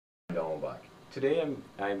Today I'm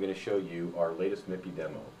going to show you our latest MIPI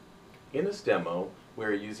demo. In this demo,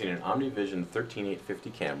 we're using an Omnivision 13850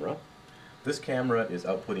 camera. This camera is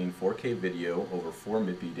outputting 4K video over 4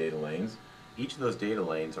 MIPI data lanes. Each of those data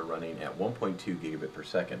lanes are running at 1.2 gigabit per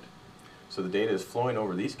second. So the data is flowing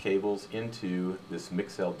over these cables into this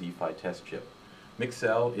Mixel D-PHY Test Chip.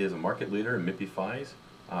 Mixel is a market leader in MIPI PHYs,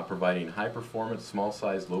 providing high-performance,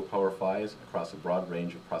 small-sized, low-power PHYs across a broad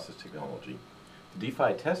range of process technology. The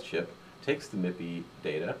D-PHY Test Chip takes the MIPI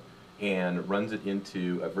data and runs it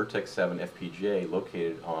into a Virtex-7 FPGA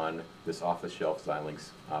located on this off-the-shelf Xilinx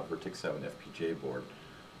Virtex-7 FPGA board.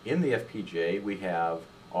 In the FPGA we have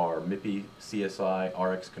our MIPI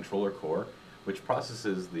CSI-RX controller core, which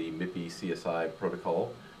processes the MIPI CSI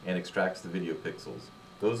protocol and extracts the video pixels.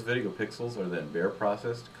 Those video pixels are then Beyer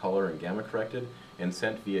processed, color and gamma corrected, and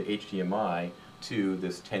sent via HDMI to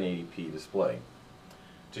this 1080p display.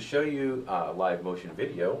 To show you live motion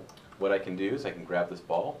video, what I can do is I can grab this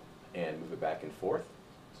ball and move it back and forth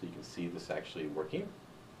so you can see this actually working.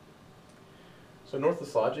 So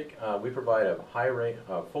Northless Logic, we provide a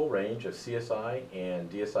full range of CSI and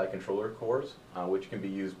DSI controller cores, which can be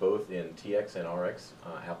used both in TX and RX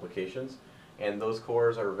applications, and those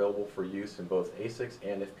cores are available for use in both ASICs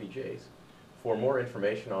and FPGAs. For more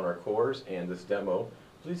information on our cores and this demo,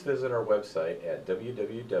 please visit our website at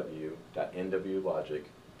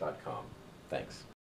www.nwlogic.com. Thanks.